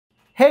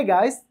Hey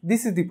guys,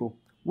 this is DIPU.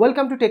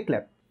 Welcome to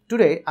TechClap.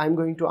 Today I am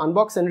going to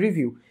unbox and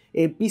review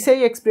a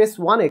PCI Express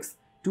 1X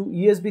to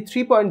USB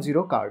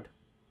 3.0 card.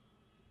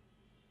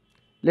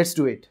 Let's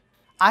do it.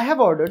 I have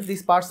ordered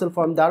this parcel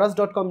from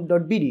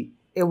daraz.com.bd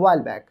a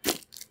while back,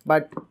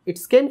 but it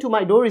came to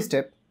my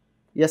doorstep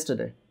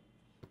yesterday.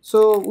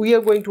 So we are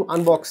going to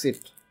unbox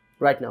it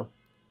right now.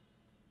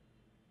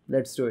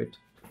 Let's do it.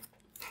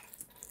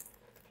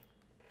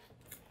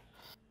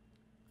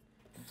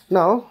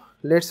 Now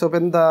let's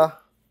open the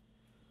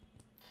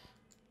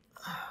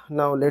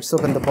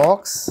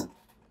box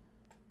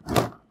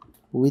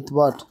with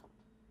what?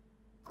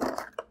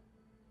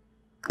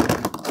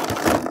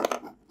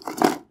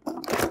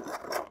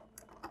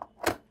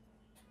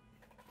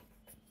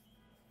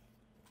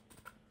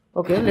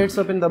 Okay, let's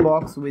open the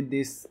box with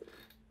this.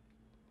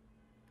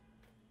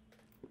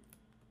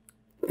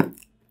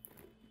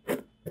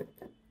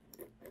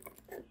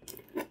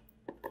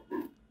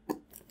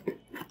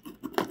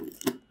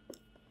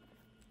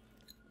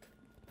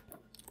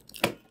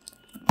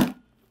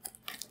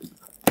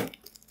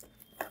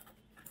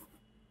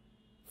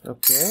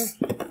 Okay,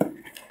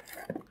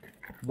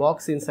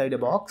 box inside a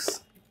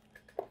box.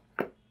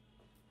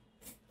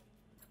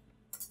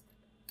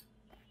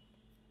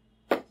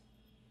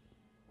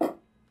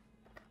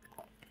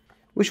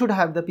 We should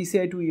have the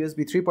PCI to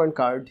USB 3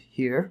 card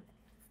here,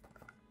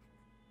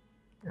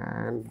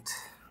 and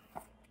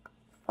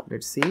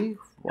let's see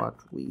what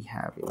we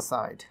have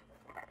inside.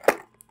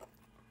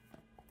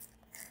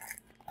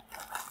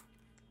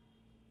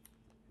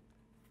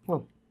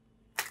 Oh,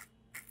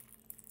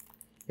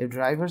 a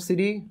driver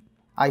CD.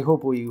 I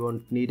hope we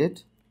won't need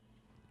it.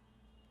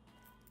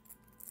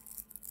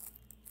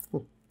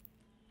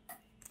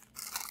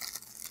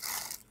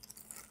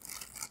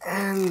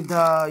 And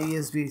the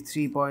USB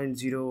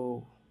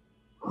 3.0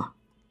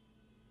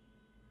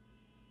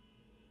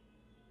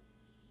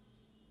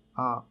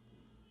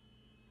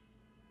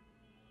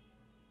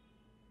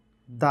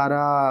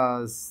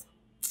 Daraz.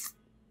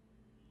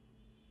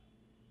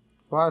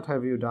 What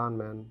have you done,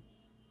 man?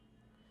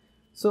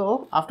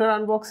 So after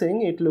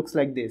unboxing, it looks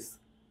like this.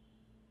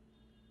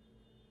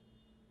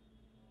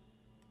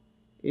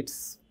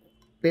 It's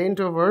paint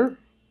over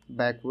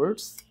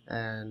backwards,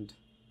 and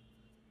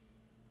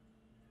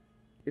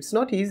it's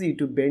not easy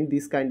to bend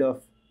this kind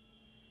of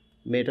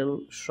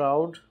metal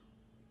shroud,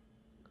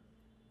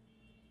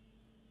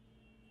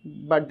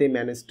 but they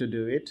managed to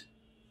do it,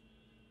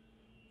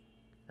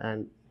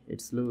 and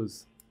it's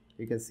loose.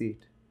 You can see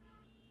it.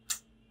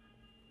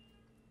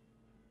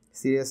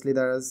 Seriously,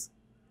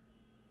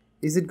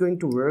 is it going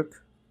to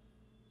work?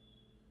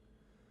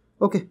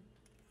 Okay,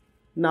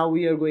 now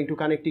we are going to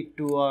connect it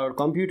to our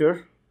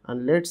computer,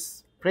 and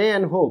let's pray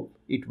and hope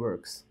it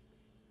works.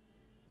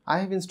 I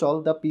have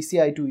installed the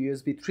PCI to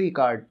USB 3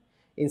 card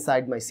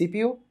inside my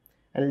CPU,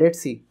 and let's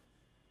see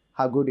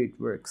how good it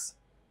works.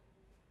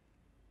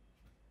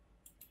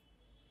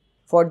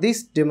 For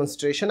this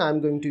demonstration, I am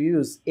going to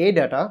use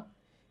ADATA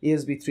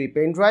USB 3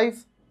 pen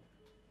drive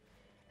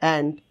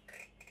and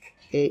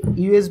a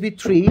USB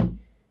 3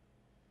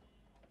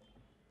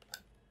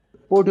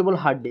 portable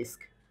hard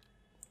disk,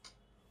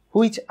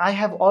 which I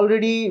have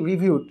already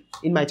reviewed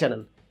in my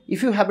channel.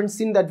 If you haven't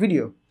seen that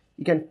video,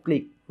 you can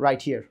click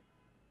right here.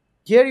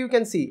 Here you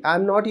can see I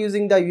am not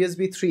using the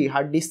USB 3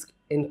 hard disk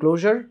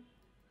enclosure.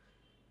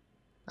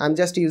 I am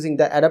just using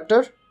the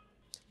adapter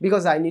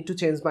because I need to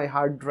change my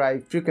hard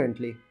drive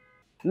frequently.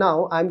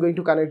 Now I am going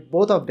to connect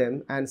both of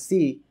them and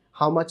see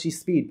how much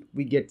speed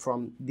we get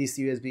from this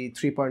USB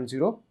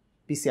 3.0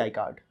 PCI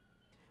card.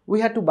 We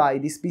had to buy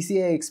this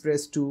PCI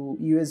Express to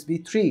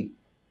USB 3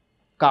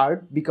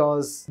 card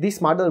because this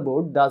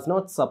motherboard does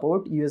not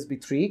support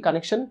USB 3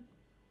 connection.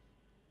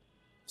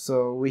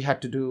 So we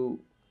had to do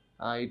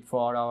it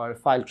for our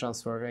file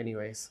transfer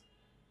anyways.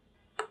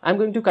 I'm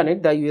going to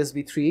connect the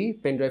USB 3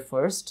 pen drive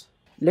first.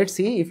 Let's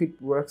see if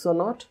it works or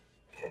not.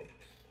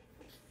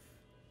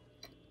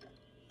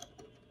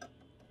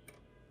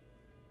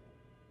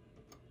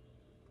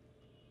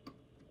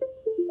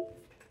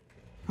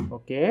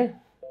 Okay.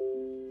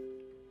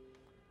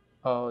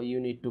 You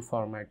need to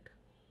format.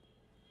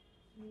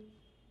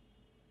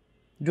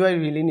 Do I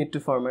really need to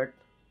format?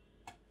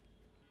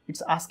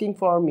 It's asking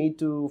for me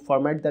to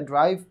format the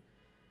drive,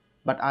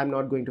 but I'm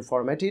not going to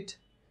format it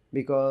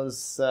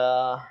because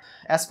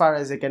as far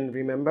as I can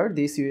remember,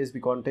 this USB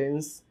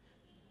contains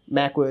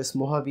macOS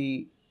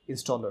Mojave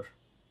installer.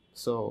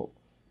 So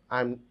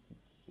I'm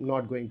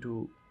not going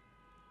to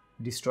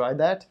destroy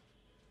that.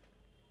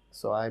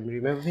 So I'm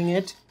removing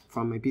it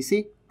from my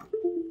PC.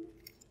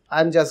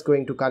 I'm just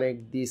going to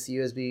connect this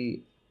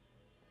USB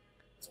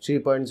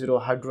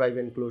 3.0 hard drive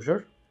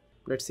enclosure.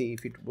 Let's see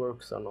if it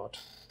works or not.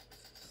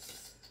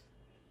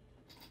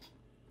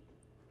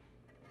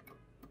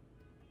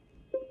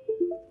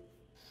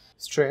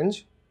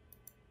 Strange.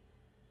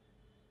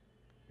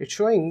 It's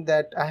showing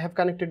that I have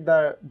connected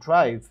the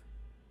drive,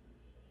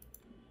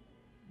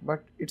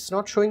 but it's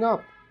not showing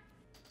up.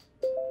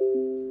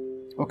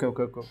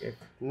 Okay.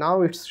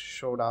 Now it's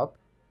showed up.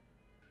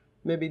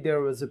 Maybe there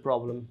was a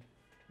problem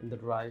in the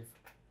drive.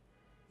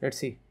 Let's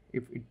see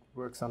if it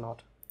works or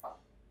not.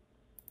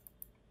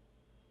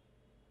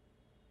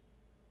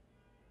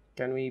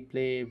 Can we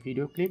play a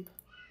video clip?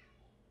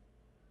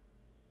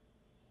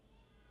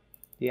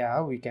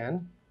 Yeah, we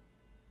can,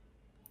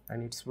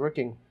 and it's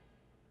working.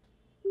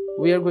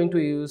 We are going to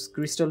use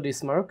Crystal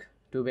Dismark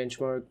to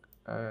benchmark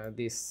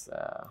this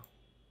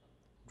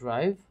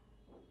drive.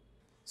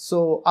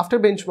 So after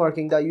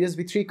benchmarking the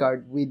USB 3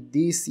 card with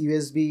this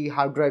USB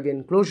hard drive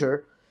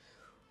enclosure,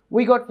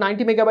 we got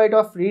 90 MB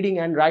of reading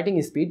and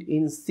writing speed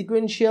in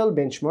sequential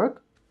benchmark.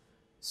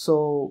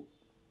 So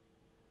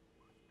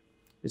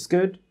it's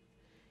good.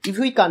 If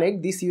we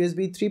connect this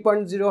USB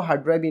 3.0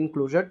 hard drive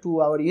enclosure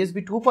to our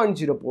USB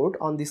 2.0 port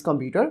on this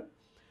computer,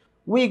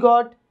 we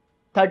got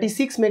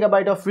 36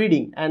 MB of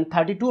reading and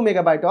 32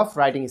 MB of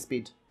writing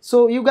speed.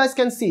 So you guys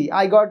can see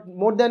I got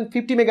more than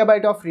 50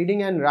 MB of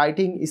reading and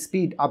writing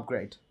speed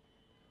upgrade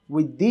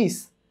with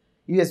this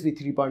USB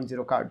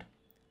 3.0 card.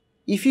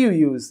 If you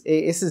use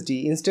a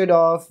SSD instead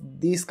of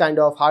these kind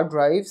of hard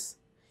drives,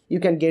 you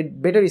can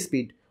get better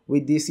speed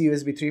with this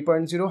USB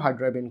 3.0 hard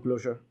drive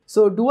enclosure.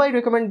 So do I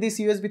recommend this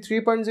USB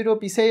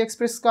 3.0 PCI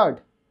Express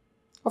card?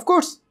 Of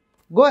course,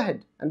 go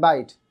ahead and buy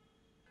it.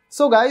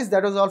 So guys,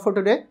 that was all for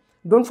today.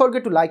 Don't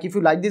forget to like if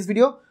you like this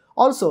video.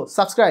 Also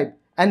subscribe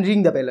and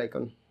ring the bell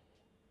icon.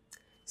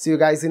 See you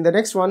guys in the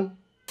next one.